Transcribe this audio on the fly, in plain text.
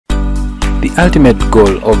The ultimate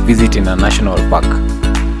goal of visiting a national park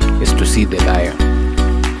is to see the lion.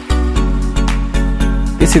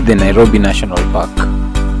 This is the Nairobi National Park,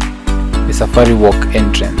 the Safari Walk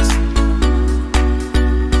entrance.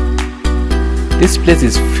 This place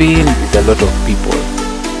is filled with a lot of people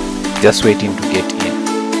just waiting to get in.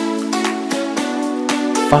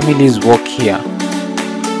 Families walk here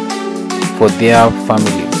for their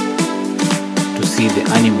families to see the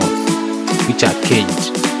animals which are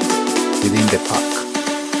caged within the park.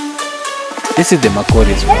 This is the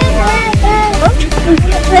Makoris family.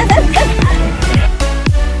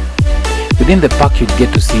 Within the park you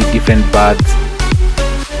get to see different birds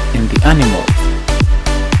and the animals.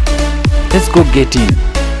 Let's go get in.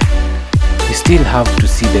 We still have to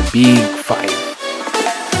see the big five.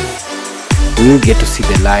 We will get to see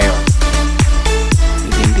the lion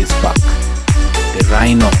within this park, the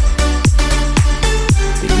rhino,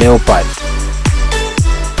 the leopard.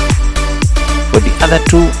 For the other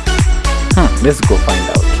two, let's go find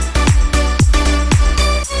out.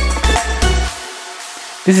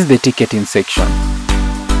 This is the ticketing section.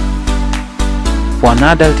 For an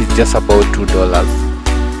adult it's just about $2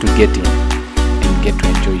 to get in and get to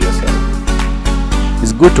enjoy yourself.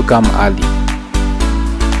 It's good to come early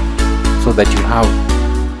so that you have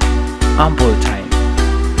ample time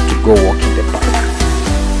to go walk in the park.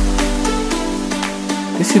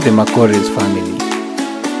 This is the Makoris family,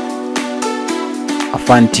 a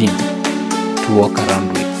fun team to walk around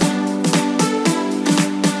with.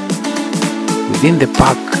 Within the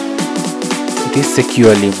park, it is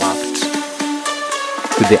securely marked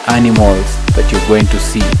with the animals that you're going to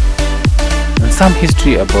see and some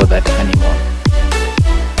history about that animal.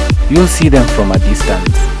 You'll see them from a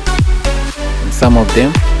distance, and some of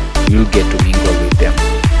them you'll get to mingle with them.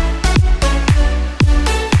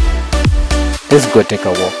 Let's go take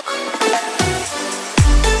a walk.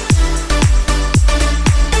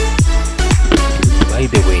 By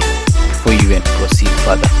the way, before you even proceed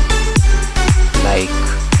further, like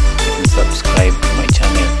and subscribe to my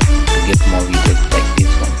channel to get more videos like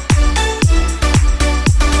this one.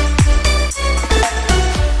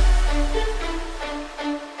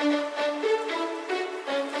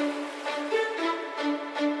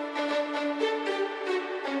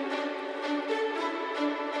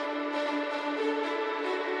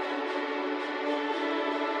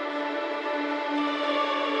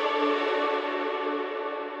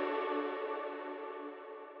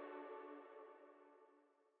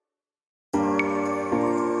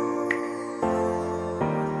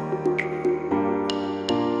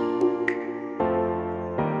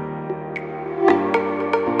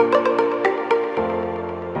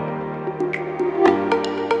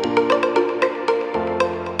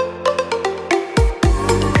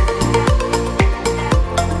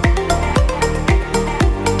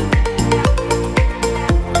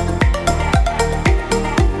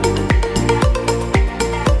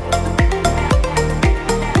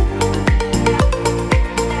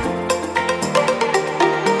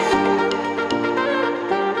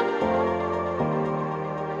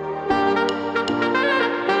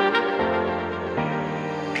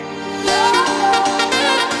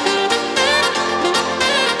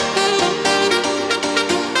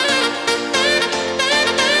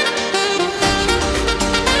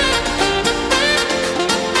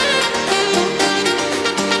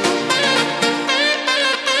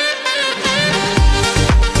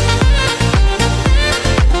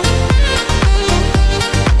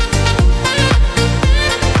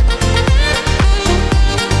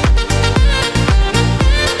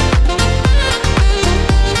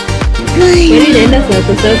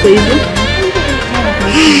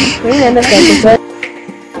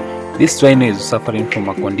 This rhino is suffering from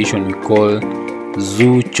a condition we call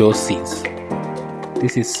zoochosis.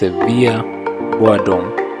 This is severe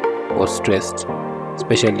boredom or stress,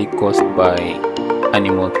 especially caused by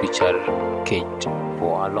animals which are caged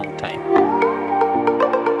for a long time.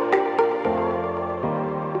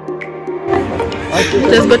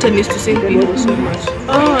 It has gotten used to seeing people so much.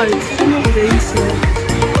 Oh, it's the inside.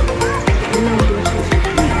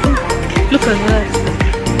 Look at that.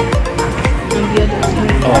 On the other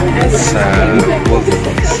side. Oh, it's both of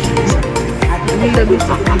us.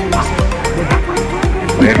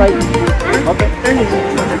 Where? Okay.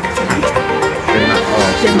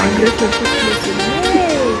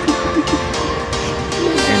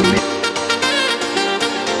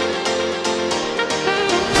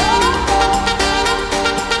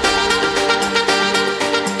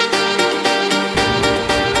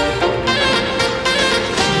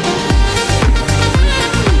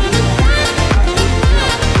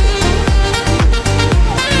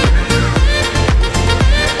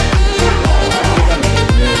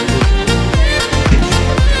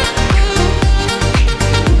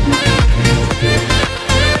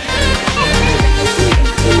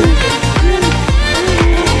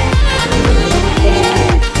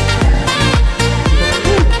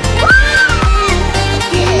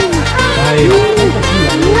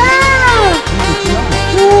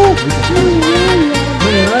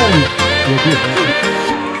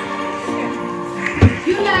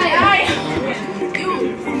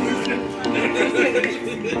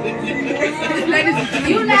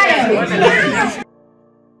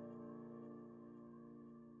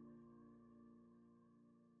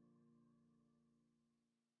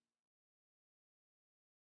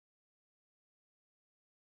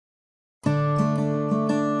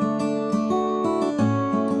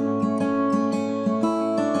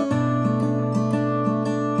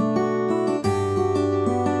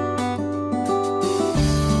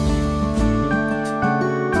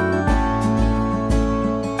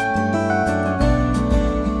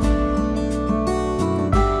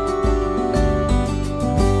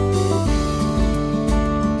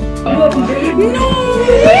 It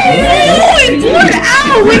blurred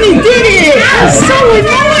out when he did it. That's so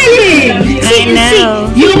annoying. I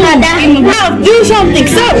know. You now do something.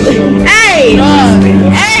 Stop. Hey,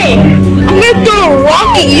 I'm gonna throw a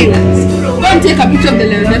rock at you. Go and take a picture of the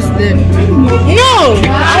lioness then. No,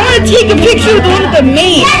 I want to take a picture of the one with the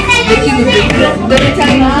mane.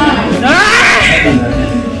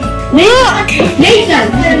 Look! Nathan!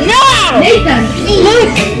 No! Nathan! Look!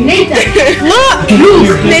 Nathan! Look!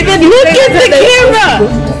 Nathan, look at the camera!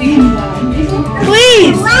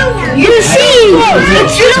 Please! You see! Look!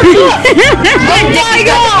 Oh my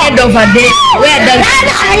God! End over there. Where the...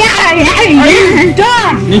 Are you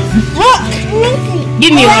done? Look!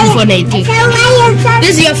 Give me one for Nathan.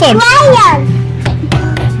 This is your phone.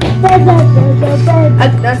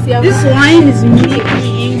 This lion is making me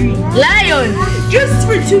angry. Lion! Just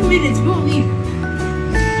for 2 minutes, we'll leave.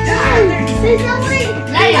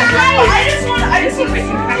 Lion! I just want to make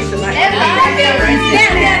you catch the lion.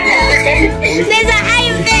 There's a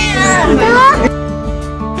lion there!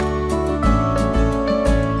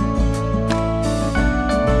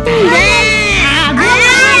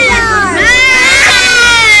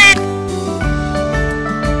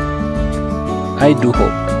 I do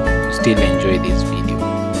hope you still enjoy this video.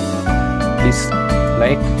 Please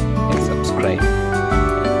like and subscribe.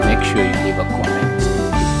 Make sure you leave a comment in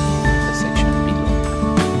the section below.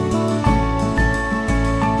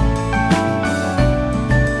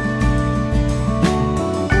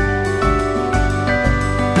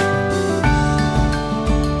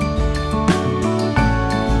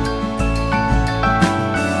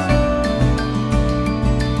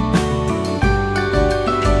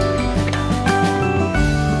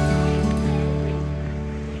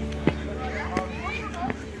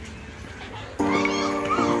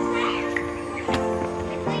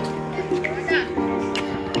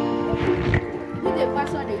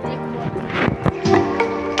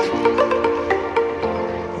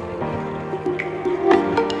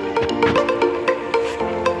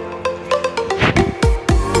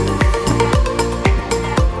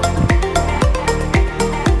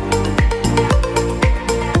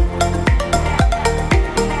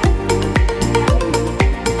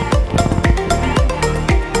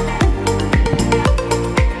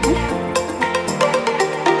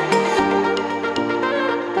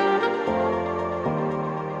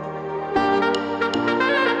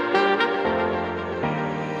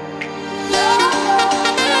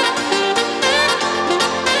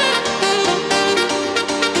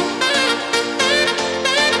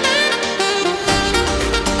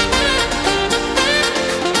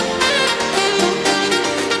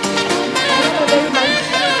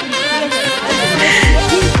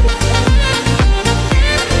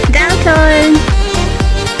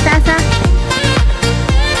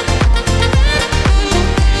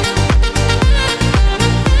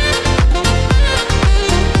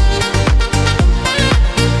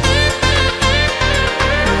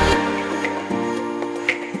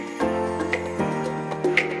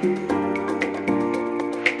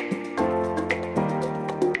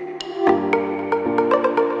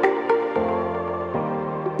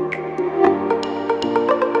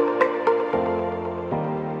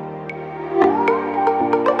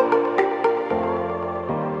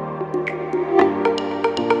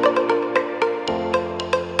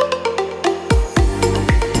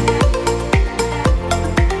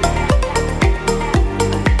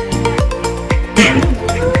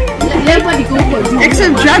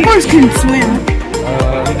 Except jaguars can swim.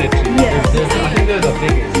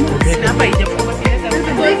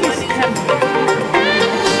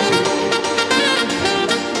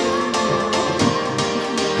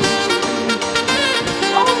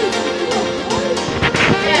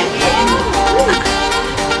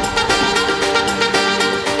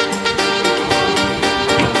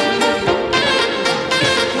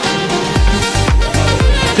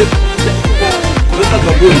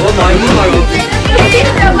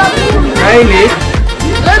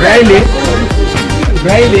 Riley.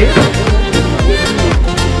 Nathan.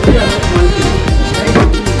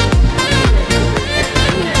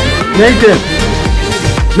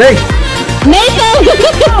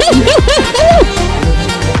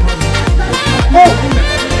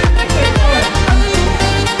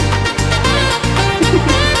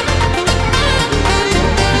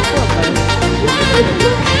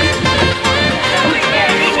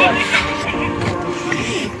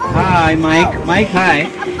 Hi, Mike. Hi.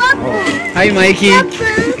 Hi, Mikey.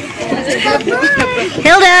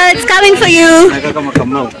 Hilda, it's coming for you.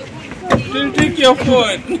 Don't take your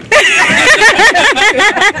phone.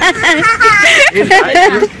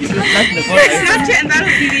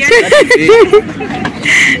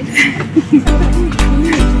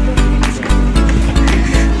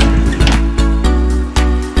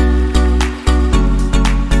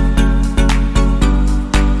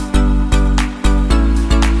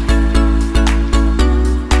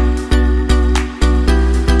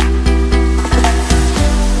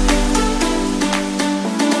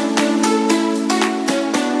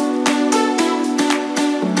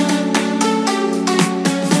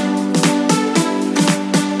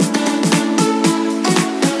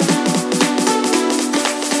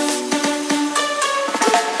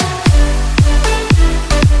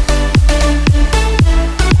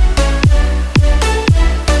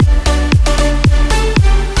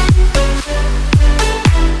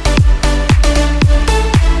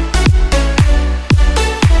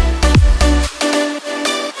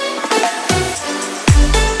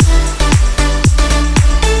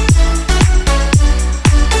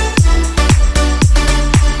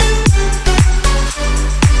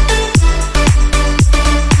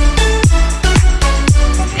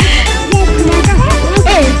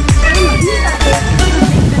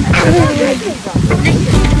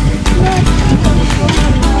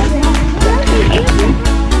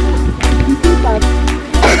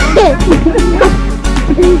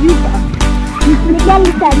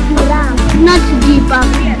 Not deeper.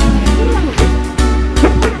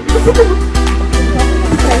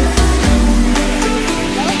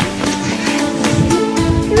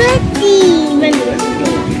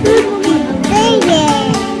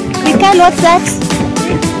 Mikael, what's that?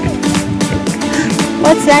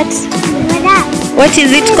 What's that? What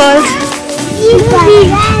is it called?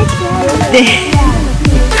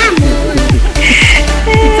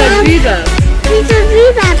 It's a river. It's a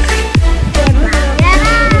river.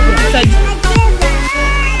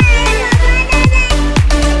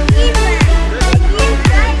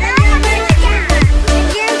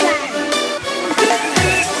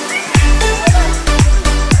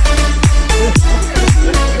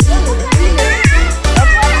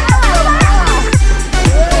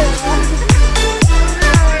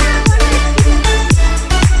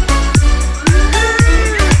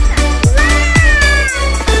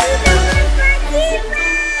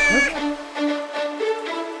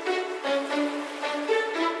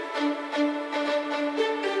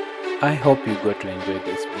 I hope you got to enjoy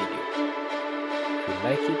this video. If you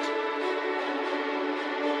like it,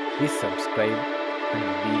 please subscribe and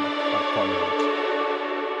leave a comment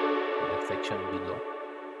in the section below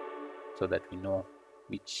so that we know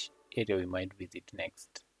which area we might visit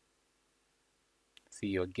next. See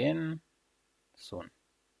you again soon.